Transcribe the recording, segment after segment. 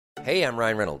Hey, I'm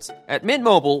Ryan Reynolds. At Mint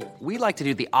Mobile, we like to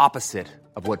do the opposite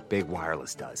of what Big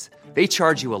Wireless does. They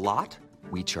charge you a lot,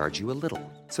 we charge you a little.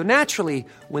 So naturally,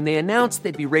 when they announced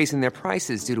they'd be raising their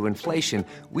prices due to inflation,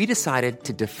 we decided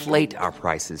to deflate our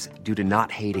prices due to not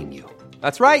hating you.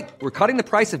 That's right. We're cutting the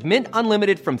price of Mint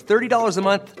Unlimited from $30 a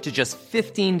month to just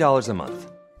 $15 a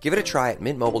month. Give it a try at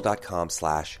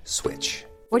mintmobile.com/switch.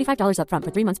 $45 up front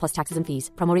for 3 months plus taxes and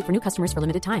fees. Promo rate for new customers for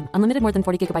limited time. Unlimited more than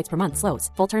 40 gigabytes per month. Slows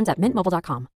full terms at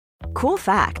mintmobile.com. Cool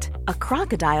fact, a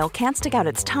crocodile can't stick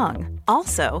out its tongue.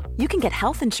 Also, you can get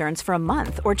health insurance for a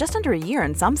month or just under a year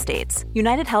in some states.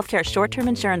 United Healthcare short-term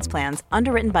insurance plans,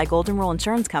 underwritten by Golden Rule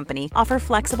Insurance Company, offer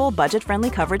flexible, budget-friendly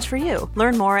coverage for you.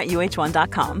 Learn more at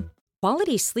uh1.com.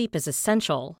 Quality sleep is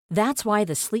essential. That's why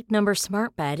the Sleep Number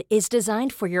Smart Bed is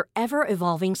designed for your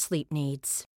ever-evolving sleep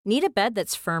needs. Need a bed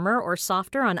that's firmer or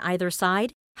softer on either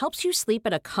side? Helps you sleep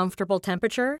at a comfortable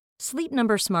temperature? Sleep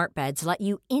Number Smart Beds let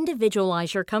you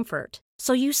individualize your comfort,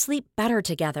 so you sleep better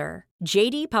together.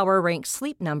 J.D. Power ranks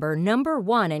Sleep Number number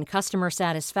 1 in customer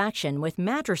satisfaction with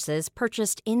mattresses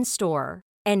purchased in-store.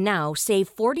 And now, save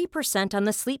 40% on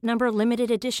the Sleep Number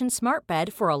Limited Edition Smart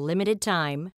Bed for a limited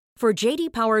time. For J.D.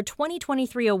 Power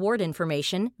 2023 award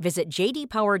information, visit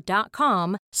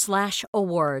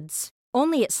jdpower.com/awards.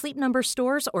 Only at Sleep Number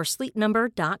stores or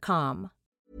sleepnumber.com.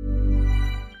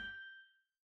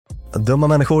 Dumma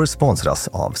människor sponsras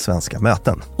av Svenska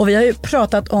Möten. Och vi har ju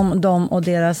pratat om dem och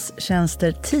deras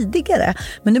tjänster tidigare.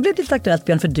 Men nu blir det lite aktuellt,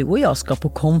 Björn, för du och jag ska på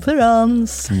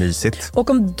konferens. Mysigt. Och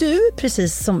om du,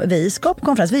 precis som vi, ska på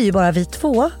konferens, vi är ju bara vi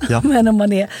två. Ja. Men om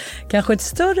man är kanske ett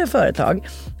större företag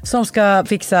som ska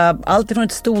fixa allt ifrån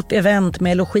ett stort event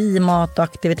med logi, mat och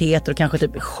aktiviteter och kanske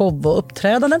typ show och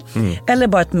uppträdanden. Eller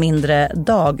bara ett mindre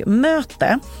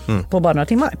dagmöte på bara några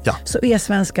timmar. Ja. Så är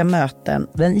Svenska Möten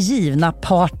den givna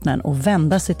partnern att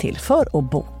vända sig till för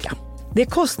att boka. Det är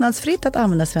kostnadsfritt att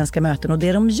använda Svenska Möten och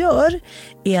det de gör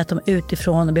är att de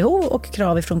utifrån behov och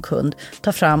krav ifrån kund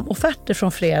tar fram offerter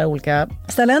från flera olika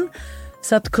ställen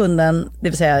så att kunden, det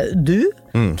vill säga du,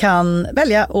 kan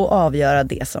välja och avgöra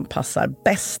det som passar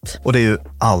bäst. Och det är ju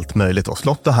allt möjligt då.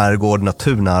 Slott och herrgård,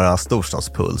 naturnära,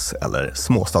 storstadspuls eller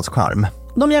småstadscharm.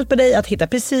 De hjälper dig att hitta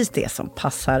precis det som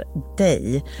passar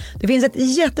dig. Det finns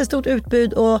ett jättestort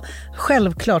utbud och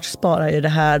självklart sparar ju det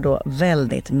här då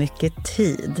väldigt mycket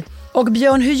tid. Och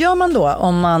Björn, hur gör man då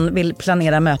om man vill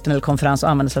planera möten eller konferens och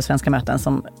använda sig av Svenska Möten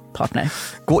som partner?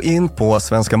 Gå in på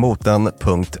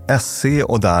svenskamoten.se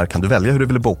och där kan du välja hur du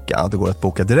vill boka. Det går att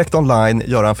boka direkt online,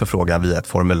 göra en förfrågan via ett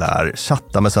formulär,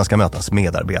 chatta med Svenska Mötens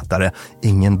medarbetare,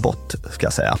 ingen bot ska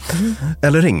jag säga,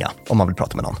 eller ringa om man vill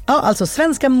prata med någon. Ja, alltså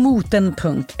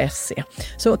svenskamoten.se.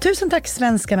 Så tusen tack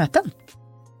Svenska Möten.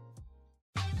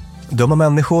 Dumma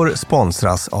människor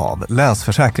sponsras av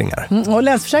Länsförsäkringar. Och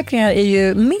Länsförsäkringar är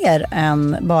ju mer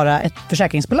än bara ett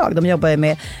försäkringsbolag. De jobbar ju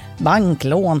med bank,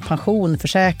 lån, pension,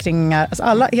 försäkringar,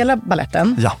 alltså hela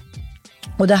balletten. Ja.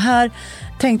 Och det här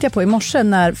tänkte jag på i morse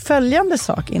när följande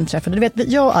sak inträffade. Du vet,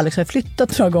 jag och Alex har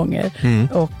flyttat några gånger.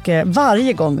 Och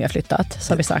varje gång vi har flyttat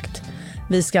så har vi sagt,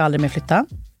 vi ska aldrig mer flytta.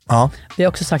 Ja. Vi har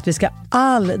också sagt, vi ska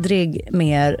aldrig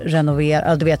mer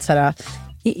renovera. Du vet, såhär,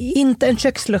 inte en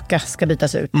kökslucka ska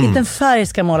bytas ut. Inte en färg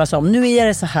ska målas om. Nu är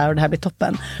det så här och det här blir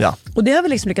toppen. Ja. Och det har vi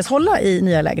liksom lyckats hålla i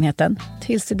nya lägenheten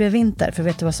tills det blev vinter. För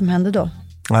vet du vad som hände då?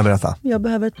 Jag berätta. Jag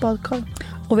behöver ett badkar.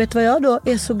 Och vet du vad jag då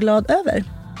är så glad över?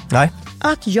 Nej.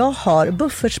 Att jag har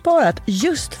buffertsparat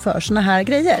just för såna här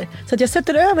grejer. Så att jag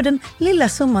sätter över den lilla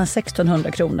summan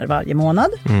 1600 kronor varje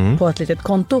månad på ett litet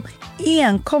konto.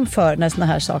 Enkom för när såna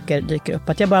här saker dyker upp.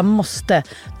 Att jag bara måste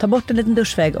ta bort en liten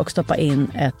duschvägg och stoppa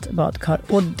in ett badkar.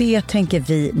 Och det tänker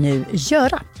vi nu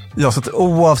göra. Ja, så att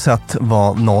oavsett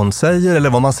vad någon säger eller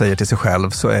vad man säger till sig själv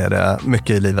så är det mycket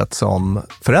i livet som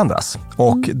förändras.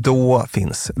 Och då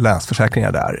finns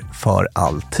Länsförsäkringar där för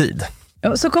alltid.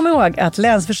 Så kom ihåg att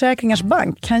Länsförsäkringars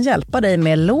bank kan hjälpa dig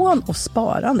med lån och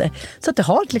sparande så att du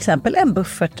har till exempel en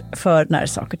buffert för när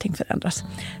saker och ting förändras.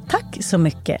 Tack så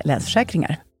mycket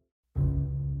Länsförsäkringar.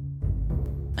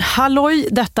 Halloj,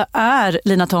 detta är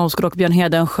Lina Thomsgård och Björn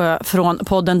Hedensjö från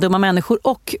podden Dumma människor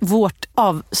och vårt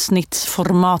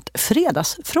avsnittsformat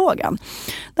Fredagsfrågan.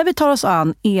 Där vi tar oss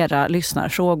an era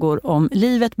lyssnarfrågor om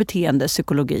livet, beteende,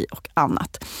 psykologi och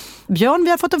annat. Björn, vi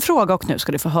har fått en fråga och nu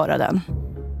ska du få höra den.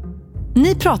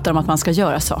 Ni pratar om att man ska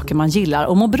göra saker man gillar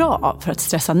och mår bra av för att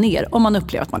stressa ner om man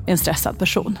upplever att man är en stressad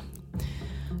person.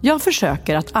 Jag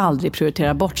försöker att aldrig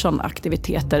prioritera bort sådana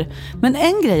aktiviteter, men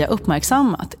en grej jag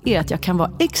uppmärksammat är att jag kan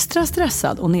vara extra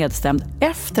stressad och nedstämd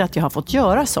efter att jag har fått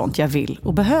göra sånt jag vill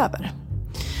och behöver.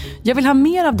 Jag vill ha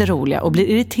mer av det roliga och blir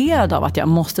irriterad av att jag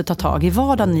måste ta tag i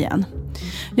vardagen igen.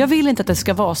 Jag vill inte att det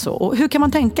ska vara så. Och hur kan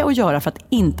man tänka och göra för att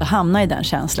inte hamna i den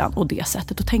känslan och det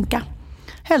sättet att tänka?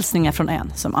 Hälsningar från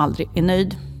en som aldrig är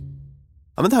nöjd.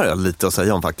 Ja, men det här har jag lite att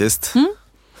säga om faktiskt.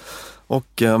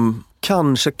 Och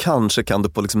kanske kan det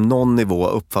på liksom någon nivå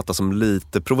uppfattas som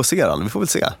lite provocerande. Vi får väl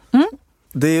se.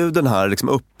 Det är ju den här liksom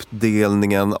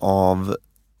uppdelningen av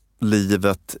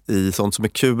livet i sånt som är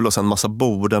kul och sen massa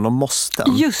borden och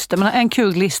måsten. Just det, man har en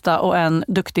kul lista och en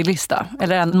duktig lista.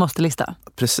 Eller en måste-lista.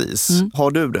 Precis.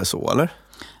 Har du det så, eller?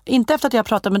 Inte efter att jag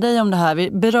pratade med dig om det här.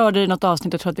 Vi berörde det i något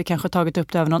avsnitt och tror att vi kanske tagit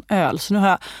upp det över någon öl. Så nu har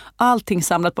jag allting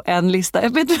samlat på en lista.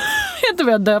 Jag vet inte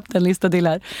vad jag döpt en lista till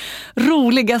här.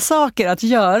 Roliga saker att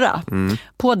göra.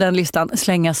 På den listan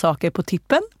slänga saker på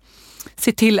tippen.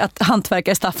 Se till att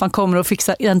hantverkare Staffan kommer och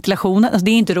fixar ventilationen. Alltså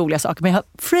det är inte roliga saker, men jag har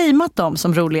framat dem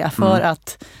som roliga för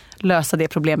att lösa det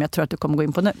problem jag tror att du kommer gå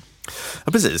in på nu.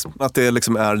 Ja, precis. Att det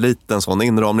liksom är lite en sån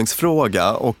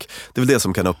inramningsfråga, och det är väl det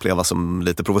som kan upplevas som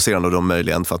lite provocerande då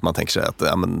möjligen, för att man tänker sig att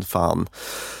ja, men fan,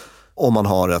 om man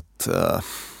har ett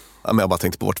jag bara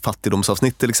tänkte på vårt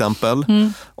fattigdomsavsnitt till exempel,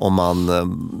 om man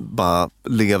bara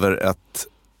lever ett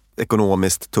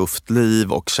ekonomiskt tufft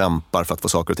liv och kämpar för att få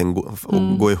saker och ting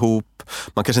gå ihop.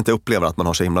 Man kanske inte upplever att man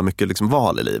har så himla mycket liksom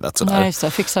val i livet. Sådär. Nej, så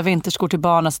fixa vinterskor till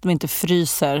barnen så att de inte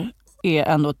fryser är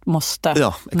ändå ett måste.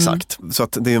 Ja, exakt. Så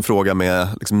att det är en fråga med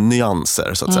liksom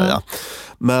nyanser så att säga.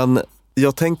 Men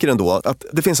jag tänker ändå att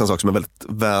det finns en sak som är väldigt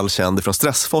välkänd från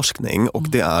stressforskning, och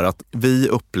det är att vi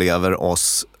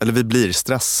vi blir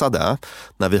stressade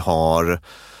när vi har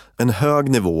en hög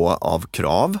nivå av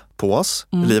krav på oss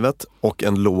i livet och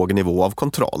en låg nivå av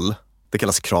kontroll. Det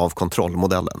kallas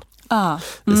krav-kontrollmodellen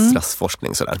i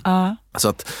stressforskning. Sådär. Så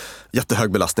att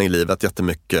jättehög belastning i livet,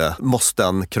 jättemycket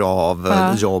måsten, krav,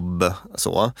 jobb,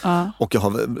 så. Och jag har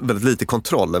väldigt lite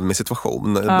kontroll över min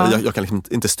situation. Jag kan liksom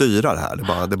inte styra det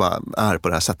här. Det bara är på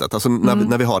det här sättet. Alltså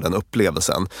när vi har den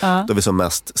upplevelsen, då är vi som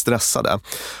mest stressade.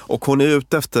 Och hon är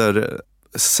ute efter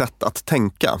sätt att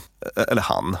tänka, eller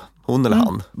hon eller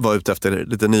han var ute efter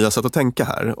lite nya sätt att tänka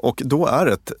här. Och då är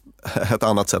ett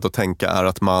annat sätt att tänka är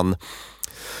att man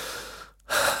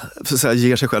så att säga,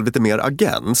 ger sig själv lite mer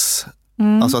agens.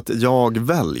 Alltså att jag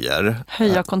väljer...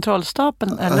 Höja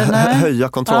kontrollstapeln, eller nej? Höja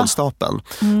kontrollstapeln.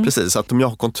 Precis, att om jag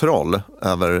har kontroll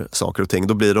över saker och ting,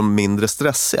 då blir de mindre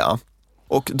stressiga.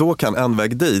 Och då kan en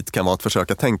väg dit kan vara att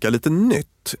försöka tänka lite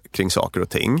nytt kring saker och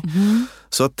ting.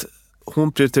 Så att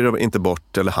hon prioriterar inte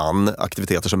bort, eller han,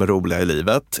 aktiviteter som är roliga i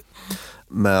livet.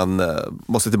 Men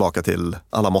måste tillbaka till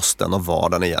alla måsten och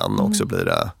vardagen igen, och så blir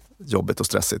det jobbigt och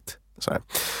stressigt. Så här.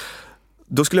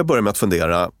 Då skulle jag börja med att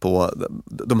fundera på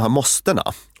de här måstena.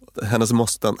 Hennes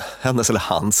måsten, hennes eller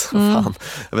hans, fan.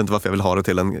 Jag vet inte varför jag vill ha det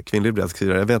till en kvinnlig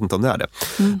brevskrivare, jag vet inte om det är det.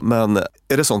 Men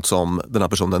är det sånt som den här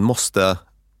personen måste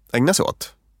ägna sig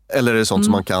åt? Eller är det sånt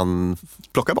som man kan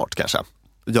plocka bort kanske?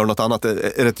 Gör något annat?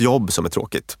 Är det ett jobb som är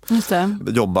tråkigt? Just det.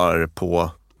 Jobbar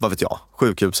på, vad vet jag,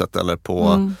 sjukhuset eller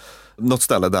på något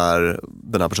ställe där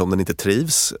den här personen inte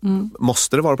trivs.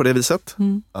 Måste det vara på det viset?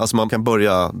 Alltså man kan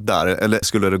börja där, eller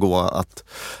skulle det gå att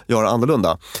göra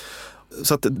annorlunda?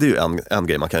 Så att det är ju en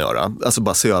grej man kan göra. Alltså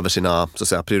bara se över sina så att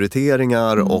säga,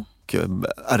 prioriteringar och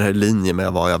är det här i linje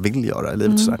med vad jag vill göra i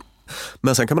livet? Så där.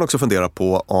 Men sen kan man också fundera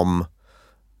på om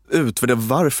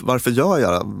varför gör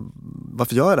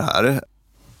jag det här?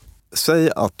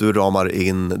 Säg att du ramar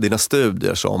in dina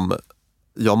studier som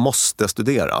jag måste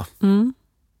studera.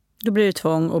 Då blir det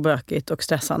tvång och bökigt och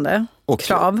stressande. Och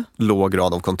krav. Låg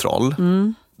grad av kontroll.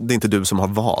 Det är inte du som har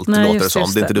valt, låter det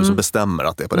som. Det är inte du som bestämmer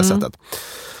att det är på det sättet.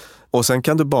 Och sen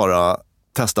kan du bara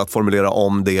testa att formulera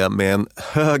om det med en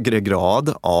högre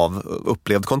grad av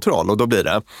upplevd kontroll. Och då blir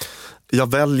det,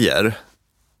 jag väljer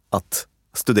att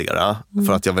studera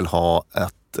för att jag vill ha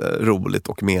ett roligt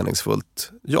och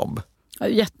meningsfullt jobb.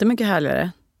 Jättemycket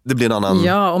härligare. Det blir en annan...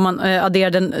 Ja, om man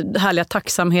adderar den härliga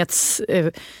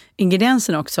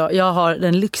tacksamhetsingrediensen också. Jag har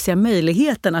den lyxiga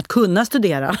möjligheten att kunna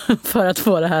studera för att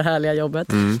få det här härliga jobbet.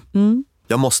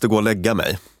 Jag måste gå och lägga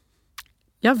mig.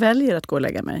 Jag väljer att gå och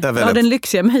lägga mig. Jag har den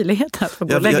lyxiga möjligheten att få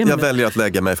gå och lägga mig. Jag väljer att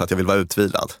lägga mig för att jag vill vara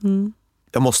utvilad.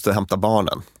 Jag måste hämta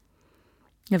barnen.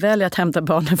 Jag väljer att hämta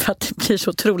barnen för att det blir så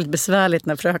otroligt besvärligt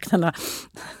när fröknarna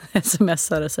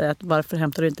smsar och säger att varför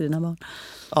hämtar du inte dina barn?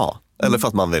 Ja, eller för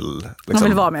att man vill... Liksom, man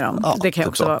vill vara med dem. Ja, det kan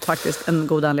också vara faktiskt en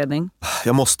god anledning.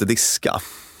 Jag måste diska.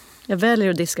 Jag väljer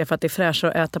att diska för att det är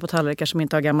fräschare att äta på tallrikar som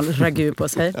inte har gammal ragu på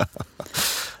sig.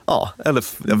 Ja, eller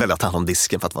jag väljer att ta hand om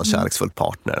disken för att vara en kärleksfull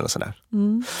partner eller sådär.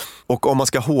 Och om man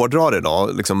ska hårdra det då,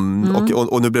 liksom,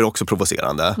 och nu blir det också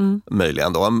provocerande,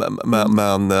 möjligen då,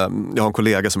 men jag har en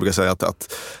kollega som brukar säga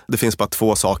att det finns bara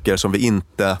 2 saker som vi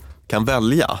inte kan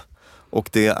välja. Och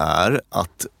det är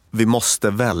att vi måste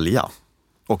välja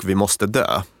och vi måste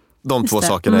dö. De Just två det.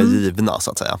 sakerna är givna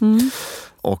så att säga.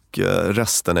 Och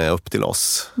resten är upp till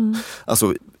oss.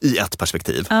 Alltså i ett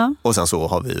perspektiv. Och sen så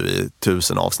har vi ju i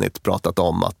 1000 avsnitt pratat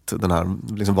om att den här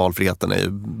liksom valfriheten är ju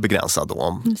begränsad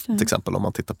då. Till exempel om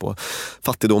man tittar på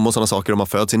fattigdom och sådana saker, om man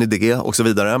föds in i det och så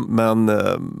vidare. Men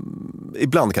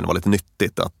ibland kan det vara lite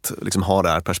nyttigt att liksom ha det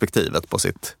här perspektivet på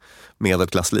sitt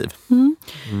medelklassliv.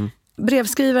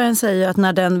 Brevskrivaren säger att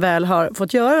när den väl har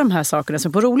fått göra de här sakerna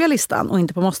som på roliga listan och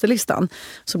inte på måste-listan,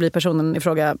 så blir personen i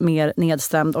fråga mer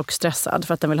nedstämd och stressad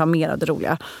för att den vill ha mer av det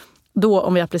roliga. Då,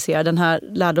 om vi applicerar den här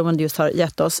lärdomen du just har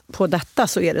gett oss på detta,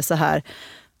 så är det så här: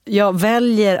 jag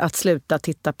väljer att sluta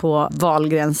titta på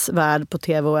Wahlgrens värld på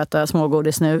tv och äta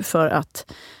smågodis nu, för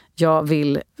att jag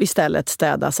vill istället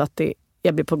städa så att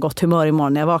jag blir på gott humör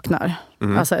imorgon när jag vaknar.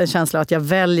 Alltså en känsla av att jag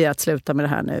väljer att sluta med det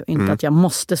här nu, inte att jag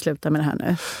måste sluta med det här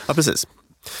nu. Ja, precis.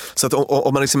 Så att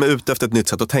om man liksom är ute efter ett nytt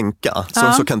sätt att tänka,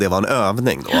 så kan det vara en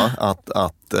övning då.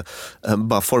 Att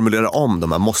bara formulera om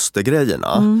de här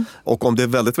måste-grejerna. Och om det är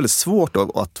väldigt, väldigt svårt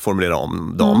att formulera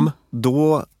om dem,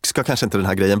 då ska kanske inte den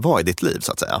här grejen vara i ditt liv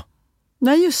så att säga.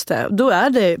 Nej, just det. Då är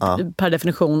det per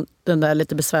definition den där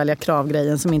lite besvärliga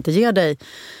kravgrejen som inte ger dig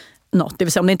något. Det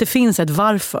vill säga om det inte finns ett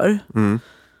varför,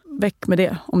 väck med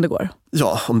det om det går.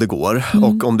 Ja, om det går.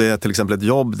 Och om det är till exempel ett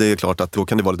jobb, det är klart att då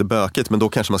kan det vara lite bökigt, men då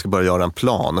kanske man ska börja göra en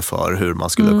plan för hur man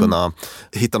skulle kunna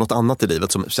hitta något annat i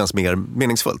livet som känns mer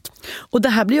meningsfullt. Och det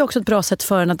här blir också ett bra sätt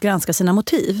för en att granska sina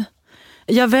motiv.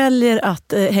 Jag väljer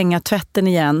att hänga tvätten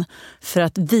igen för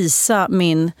att visa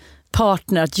min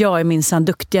partner att jag är minsann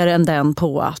duktigare än den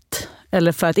på att...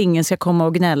 Eller för att ingen ska komma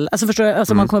och gnälla. Alltså förstår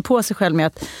jag, man kommer på sig själv med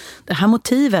att det här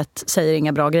motivet säger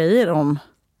inga bra grejer om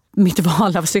mitt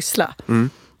val av syssla.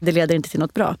 Det leder inte till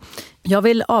något bra. Jag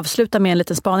vill avsluta med en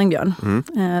liten spaning, Björn.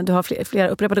 Du har flera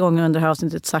upprepade gånger under det här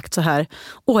avsnittet sagt så här: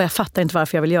 jag fattar inte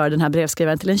varför jag vill göra den här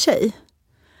brevskrivaren till en tjej.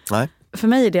 Nej. För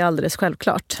mig är det alldeles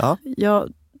självklart. Ja. Jag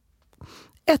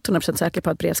är 100% säker på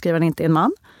att brevskrivaren inte är en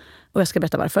man. Och jag ska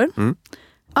berätta varför.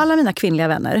 Alla mina kvinnliga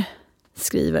vänner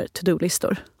skriver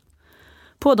to-do-listor.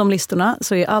 På de listorna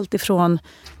så är allt ifrån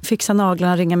fixa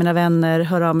naglarna, ringa mina vänner,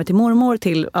 höra av mig till mormor,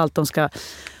 till allt de ska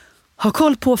ha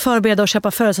koll på, förbereda och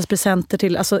köpa födelsedagspresenter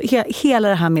till. Alltså hela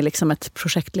det här med liksom ett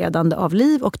projektledande av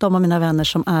liv. Och de av mina vänner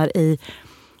som är i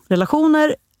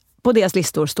relationer, på deras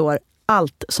listor står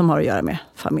allt som har att göra med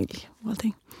familj och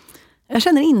allting. Jag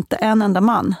känner inte en enda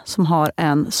man som har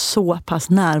en så pass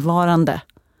närvarande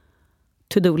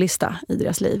to-do-lista i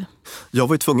deras liv. Jag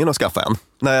var ju tvungen att skaffa en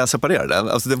när jag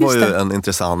separerade. Alltså det var ju en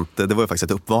intressant, det var ju faktiskt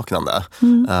ett uppvaknande.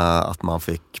 Att man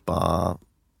fick bara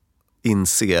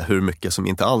inse hur mycket som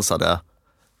inte alls hade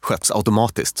skötts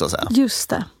automatiskt så att säga. Just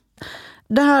det.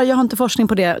 Det här, jag har inte forskning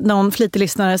på det. Någon flitig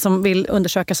lyssnare som vill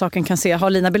undersöka saken kan se, har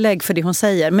Lina belägg för det hon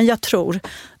säger. Men jag tror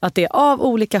att det av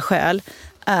olika skäl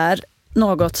är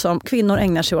något som kvinnor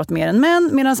ägnar sig åt mer än män,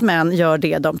 medan män gör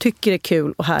det de tycker är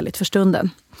kul och härligt för stunden.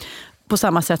 På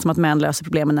samma sätt som att män löser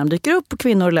problemen när de dyker upp och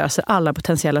kvinnor löser alla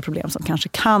potentiella problem som kanske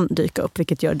kan dyka upp,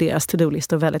 vilket gör deras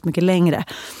to-do-listor väldigt mycket längre.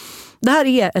 Det här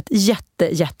är ett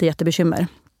jättebekymmer.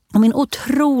 Och min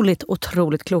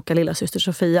otroligt kloka lilla syster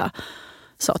Sofia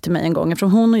sa till mig en gång,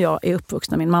 eftersom hon och jag är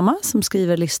uppvuxna med min mamma som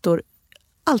skriver listor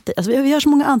alltid. Alltså vi har så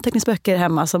många anteckningsböcker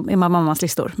hemma som är mammas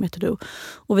listor med to-do.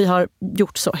 Och vi har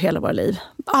gjort så hela våra liv.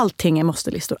 Allting är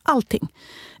måste-listor, allting.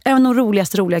 Även de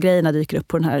roligaste roliga grejerna dyker upp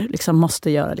på den här liksom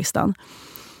måste-göra-listan.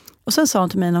 Och sen sa hon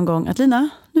till mig någon gång att Lina,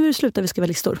 nu är det slut, vi skriva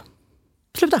listor.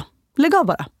 Sluta, lägg av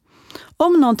bara.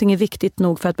 Om någonting är viktigt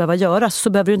nog för att behöva göras så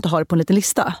behöver du inte ha det på en liten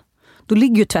lista. Då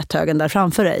ligger ju tvätthögen där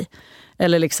framför dig.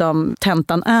 Eller liksom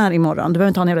tentan är imorgon. Du behöver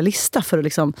inte ha en jävla lista för att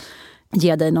liksom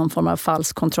ge dig någon form av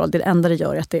falsk kontroll. Det enda det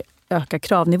gör är att det ökar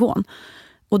kravnivån.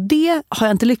 Och det har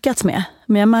jag inte lyckats med.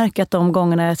 Men jag märker att de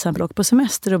gångerna jag till exempel åker på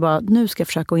semester och bara, nu ska jag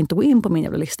försöka att inte gå in på min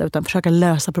jävla lista utan försöka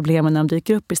lösa problemen när de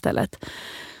dyker upp istället.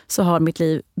 Så har mitt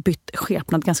liv bytt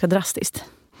skepnad ganska drastiskt.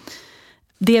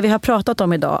 Det vi har pratat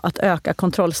om idag, att öka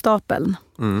kontrollstapeln,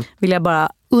 vill jag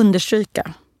bara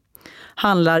understryka,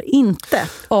 handlar inte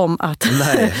om att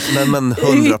men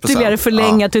 100%. ytterligare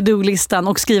förlänga to-do-listan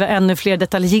och skriva ännu fler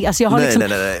detaljer. Alltså jag har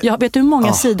jag vet hur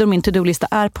många sidor min to-do-lista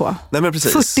är på. Nej, men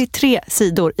precis. 43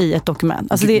 sidor i ett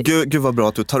dokument. Alltså Gud vad bra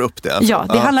att du tar upp det. Ja,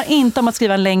 det handlar inte om att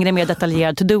skriva en längre, mer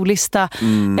detaljerad to-do-lista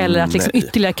eller att liksom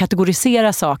ytterligare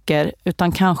kategorisera saker,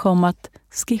 utan kanske om att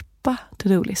skippa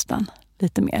to-do-listan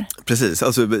lite mer. Precis,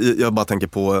 alltså jag bara tänker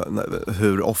på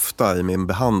hur ofta i min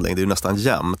behandling, det är ju nästan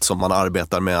jämt som man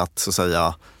arbetar med att så att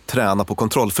säga träna på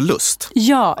kontrollförlust.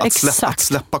 Ja, exakt. Att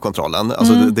släppa kontrollen.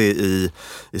 Alltså det är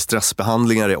i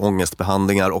stressbehandlingar, i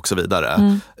ångestbehandlingar och så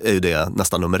vidare är ju det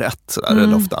nästan nummer 1 sådär,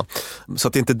 eller ofta. Så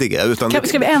att det är inte det. Utan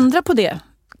ska vi ändra på det?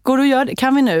 Går du göra det?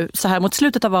 Kan vi nu så här mot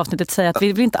slutet av avsnittet säga att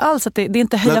vi vill inte alls att det är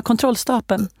inte höja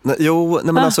kontrollstapeln?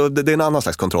 Alltså, det är en annan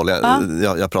slags kontroll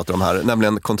jag pratar om här,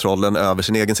 nämligen kontrollen över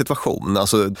sin egen situation.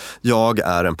 Alltså, jag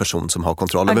är en person som har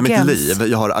kontroll över mitt liv.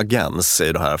 Jag har agens,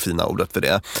 är det här fina ordet för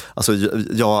det. Alltså,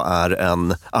 jag är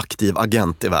en aktiv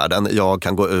agent i världen. Jag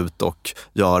kan gå ut och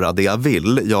göra det jag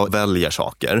vill. Jag väljer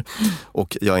saker.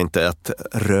 Och jag är inte ett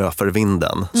rö för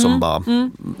vinden som bara...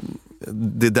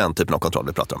 Det är den typen av kontroll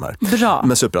vi pratar om här. Bra.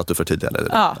 Men super att du förtydligar det.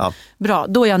 Ja. Bra,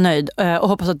 då är jag nöjd och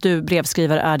hoppas att du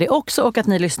brevskrivare är det också och att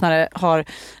ni lyssnare har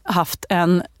haft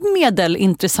en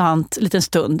medelintressant liten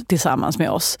stund tillsammans med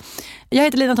oss. Jag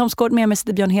heter Lina Thomsgård, med mig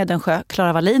sitter Björn Hedensjö.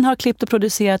 Klara Wallin har klippt och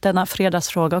producerat denna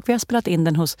fredagsfråga och vi har spelat in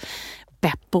den hos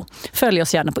Beppo. Följ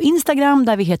oss gärna på Instagram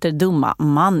där vi heter Dumma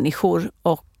Människor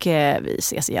och vi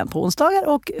ses igen på onsdagar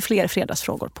och fler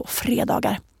fredagsfrågor på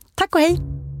fredagar. Tack och hej!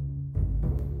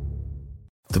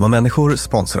 Dumma människor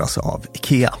sponsras av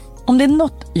IKEA. Om det är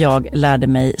något jag lärde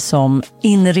mig som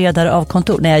inredare av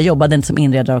kontor, när jag jobbade inte som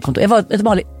inredare av kontor, jag var ett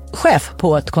vanligt chef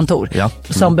på ett kontor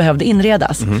som behövde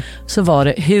inredas, så var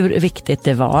det hur viktigt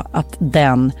det var att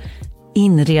den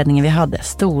inredningen vi hade,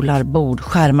 stolar, bord,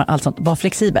 skärmar, allt sånt, var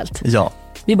flexibelt. Ja.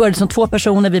 Vi började som 2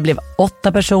 personer, vi blev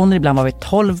 8 personer, ibland var vi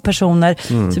 12 personer.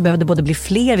 Så vi behövde både bli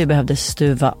fler, vi behövde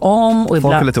stuva om. Och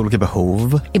folk har lite olika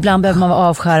behov. Ibland behöver man vara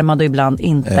avskärmad och ibland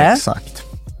inte. Exakt.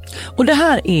 Och det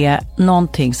här är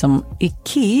någonting som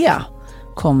IKEA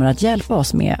kommer att hjälpa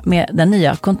oss med den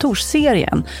nya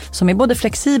kontorsserien som är både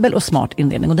flexibel och smart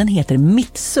inredning, och den heter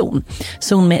Mittzon.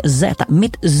 Zon med Z,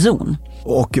 Mittzon.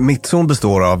 Och Mittzon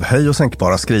består av höj- och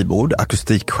sänkbara skrivbord,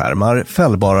 akustikskärmar,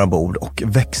 fällbara bord och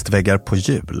växtväggar på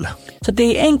hjul. Så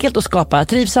det är enkelt att skapa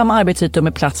trivsamma arbetsytor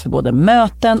med plats för både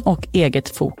möten och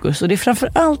eget fokus. Och det är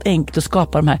framförallt enkelt att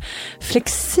skapa de här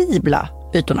flexibla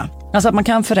ytorna. Alltså att man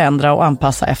kan förändra och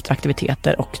anpassa efter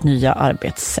aktiviteter och nya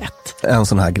arbetssätt. En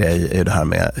sån här grej är det här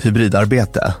med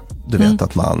hybridarbete. Du vet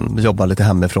att man jobbar lite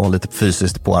hemifrån, lite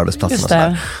fysiskt på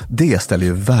arbetsplatsen. Det ställer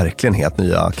ju verkligen helt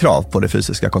nya krav på det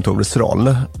fysiska kontorets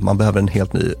roll. Man behöver en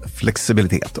helt ny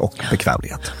flexibilitet och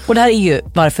bekvämlighet. Och det här är ju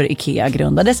varför IKEA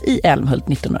grundades i Älmhult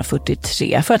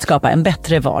 1943, för att skapa en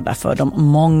bättre vardag för de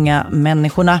många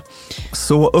människorna.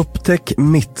 Så upptäck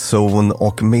Mittzon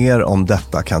och mer om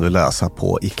detta kan du läsa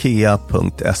på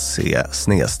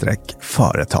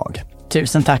ikea.se/företag.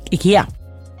 Tusen tack IKEA!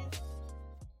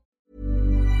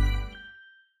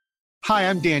 Hi,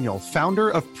 I'm Daniel, founder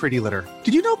of Pretty Litter.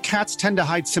 Did you know cats tend to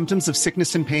hide symptoms of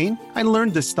sickness and pain? I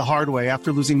learned this the hard way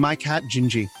after losing my cat,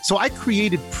 Gingy. So I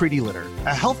created Pretty Litter,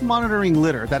 a health monitoring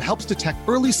litter that helps detect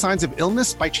early signs of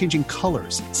illness by changing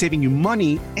colors, saving you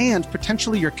money and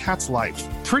potentially your cat's life.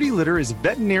 Pretty Litter is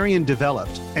veterinarian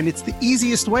developed, and it's the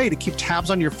easiest way to keep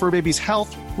tabs on your fur baby's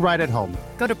health right at home.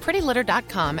 Go to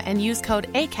prettylitter.com and use code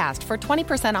ACAST for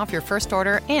 20% off your first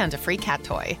order and a free cat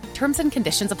toy. Terms and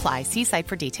conditions apply. See site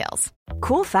for details.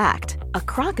 Cool fact, a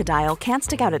crocodile can't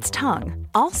stick out its tongue.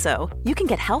 Also, you can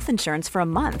get health insurance for a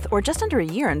month or just under a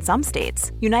year in some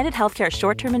states. United Healthcare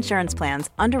short-term insurance plans,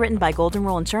 underwritten by Golden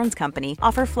Rule Insurance Company,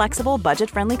 offer flexible,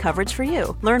 budget-friendly coverage for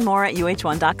you. Learn more at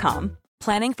uh1.com.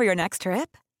 Planning for your next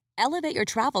trip? Elevate your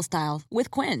travel style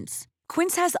with Quince.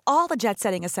 Quince has all the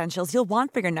jet-setting essentials you'll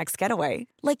want for your next getaway,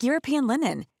 like European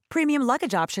linen, premium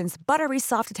luggage options, buttery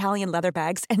soft Italian leather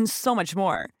bags, and so much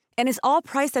more. And is all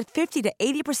priced at 50 to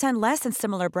 80% less than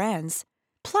similar brands.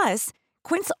 Plus,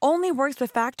 Quince only works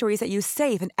with factories that use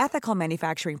safe and ethical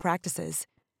manufacturing practices.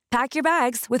 Pack your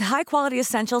bags with high-quality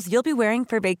essentials you'll be wearing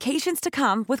for vacations to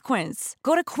come with Quince.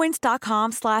 Go to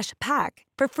quince.com/pack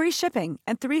for free shipping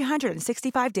and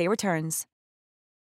 365-day returns.